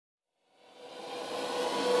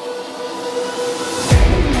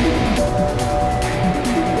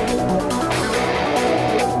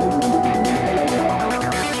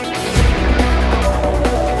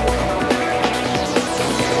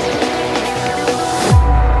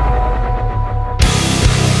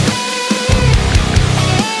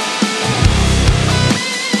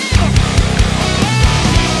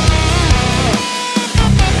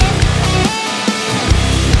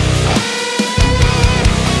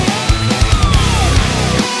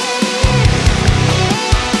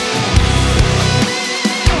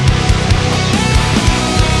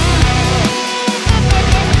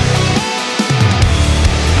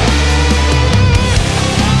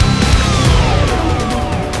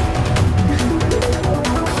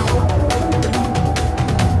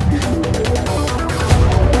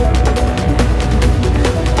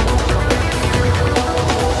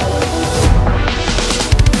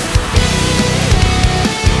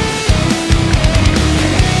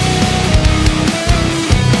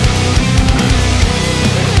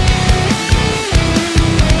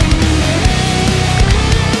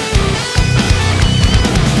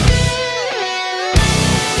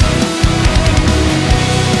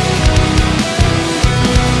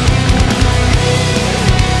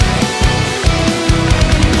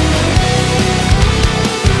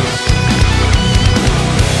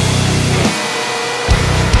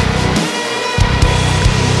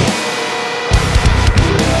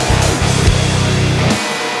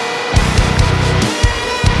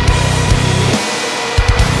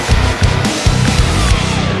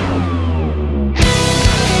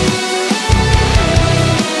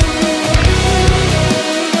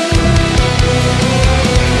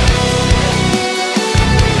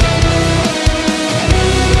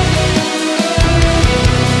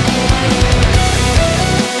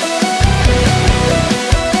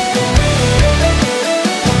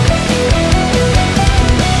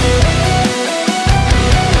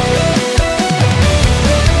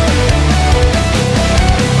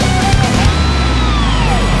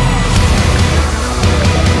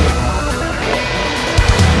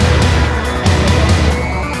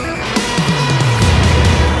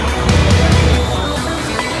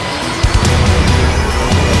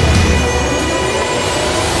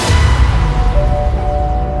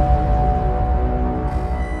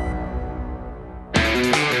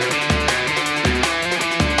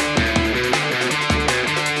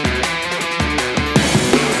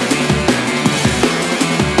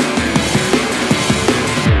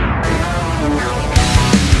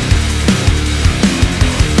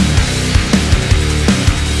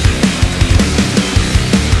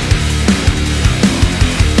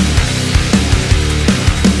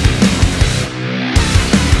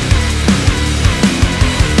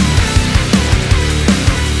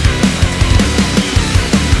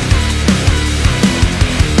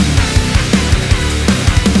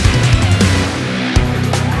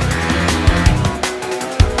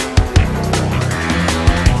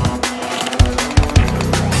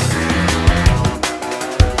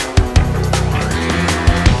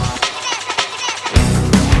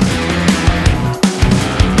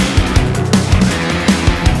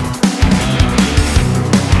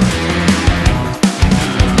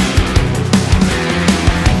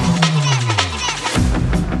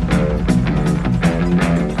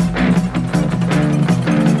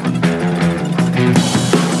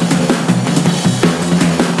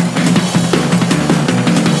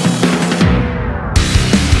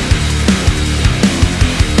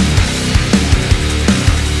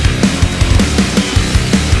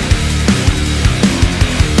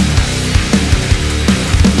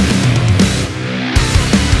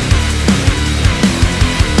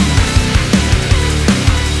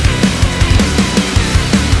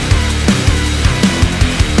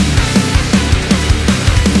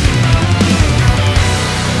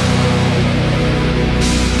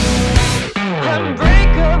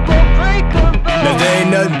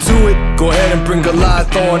bring a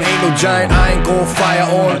Goliath-on. Ain't no giant, I ain't gon' fire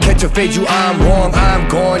on. Catch a fade, you, I'm wrong, I'm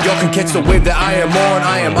gone. Y'all can catch the wave that I am on.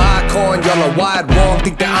 I am icon, y'all are wide wrong.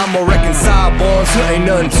 Think that I'm a reconcile bonds, ain't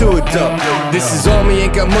nothing to it though. This is on me,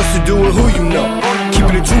 ain't got much to do with who you know.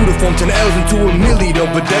 Keeping it true to form 10 L's into a milli though.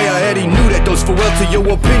 But they already knew that those farewell to your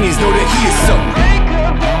opinions. Know that he is so.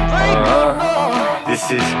 This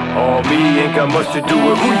is all me, ain't got much to do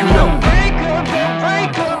with who you know.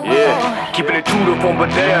 Yeah, keeping it true to form, but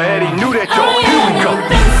they already knew that though. Here we go.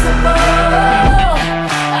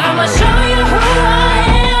 I'ma show you who I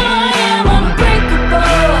am unbreakable.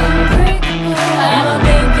 I don't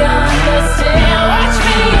think you understand. Watch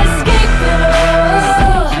me escape it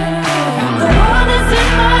all. The world is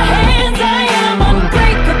in my hands, I am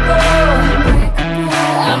unbreakable.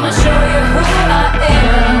 I'ma show you who I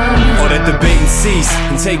am. All that debating cease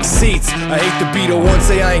and take seats. I hate to be the one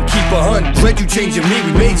say I ain't keep 100. You changing me,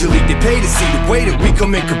 we major league. They pay to see the way that we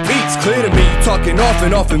come and compete. It's clear to me, you talking off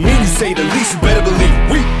and me. You say the least, you better believe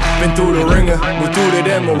we been through the ringer, we're through to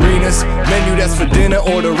them arenas. Menu that's for dinner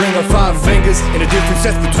or the ring of 5 fingers. And the difference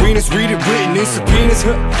that's between us, read it written in subpoenas.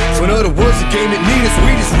 So in other words, the game that need us,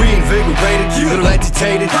 we just reinvigorated. Little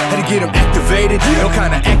agitated, had to get them activated. No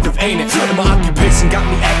kind of active ain't it? And my occupation got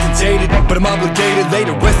me acting jaded, but I'm obligated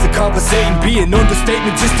later. Rest of conversating, be an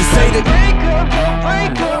understatement just to say that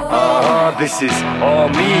this is all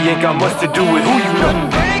me, ain't got much to do with who you know.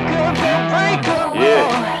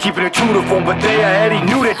 Yeah, keeping it true to form, but they already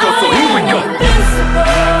knew that though, so here we go.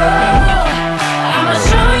 I'ma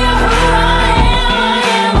show you who I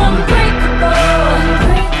am unbreakable.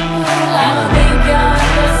 I don't think you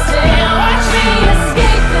understand. Watch me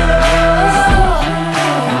escape it all.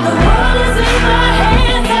 The world is in my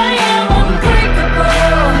hands, I am unbreakable.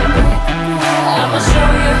 I'ma show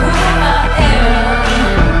you who I am.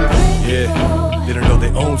 Yeah, they don't know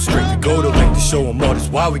their own strength. To go to length to show them all, that's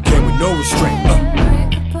why we came with no restraint.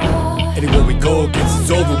 Anywhere we go against,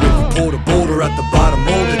 it's over with. We pull the boulder out the bottom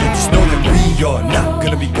molded, and just know that we are not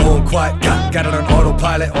gonna be going quiet. Got it on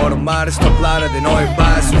autopilot, automatic, stuck louder than all your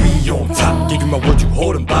bias. We on top, give you my word, you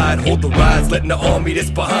hold them by it. Hold the rise, letting the army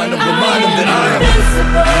that's behind them remind them that I am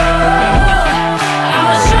invincible.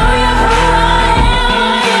 I'ma show you who I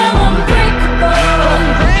am unbreakable.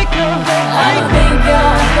 I don't think you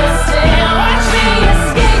understand. Watch me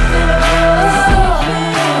escape it all.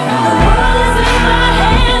 The world is in my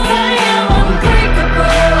hands, I am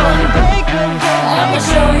unbreakable. I'ma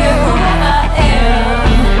show you who I am.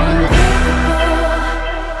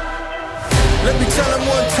 Let me tell them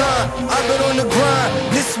one time, I've been on the grind,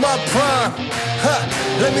 this my prime.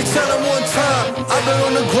 Let me tell them one time, I've been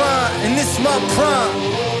on the grind, and this my prime.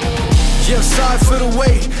 Yeah, I'm sorry for the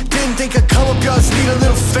wait, didn't think I'd come up, y'all just need a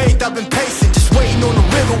little faith. I've been patient, just waiting on the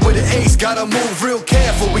river with an ace. Gotta move real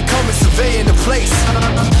careful, we coming surveying the place.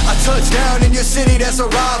 I touched down in your city, that's a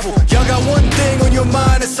rival. Y'all got one thing on your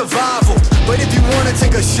mind, it's survival. But if you wanna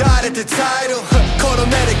take a shot at the title, call the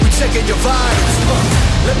medic, we checking your vitals.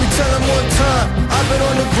 Let me tell them one time, I've been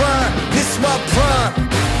on the grind, this my prime.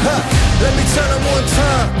 Let me tell them one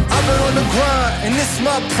time, I've been on the grind, and this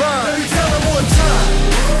my prime. Let me tell them one time,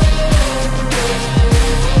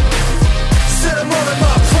 said I'm all in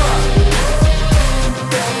my prime.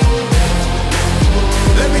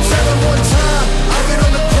 Let me tell them one time, I've been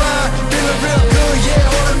on the grind, feeling real good,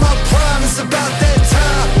 yeah, all in my prime. It's about that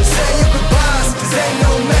time, say your goodbyes, cause ain't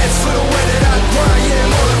no match for the way that I grind, yeah,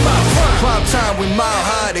 I'm all in my prime. Prime time, we mile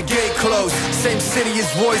high, the gate closed. Same city as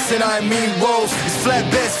voice and I mean woes. It's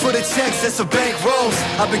flatbeds for the checks, that's a bank rolls.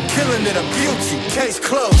 I've been killing it, I'm guilty, case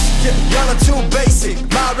closed. Yeah, y'all are too basic,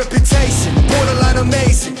 my reputation, borderline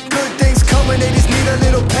amazing. Good things coming, they just need a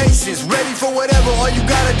little patience. Ready for whatever, all you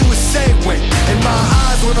gotta do is say when. In my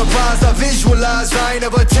eyes, when I rise, I visualize. I ain't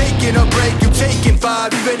ever taking a break, you taking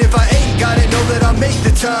 5. Even if I ain't got it, know that I make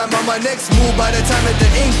the time. On my next move, by the time that the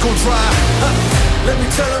ink will dry. Let me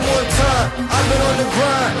tell them one time, I've been on the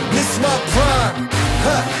grind, this my prime.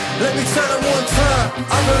 Let me tell them one time,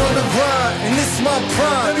 I've been on the grind, and this my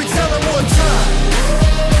prime. Let me tell them one time,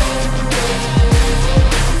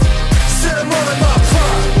 said I'm all in my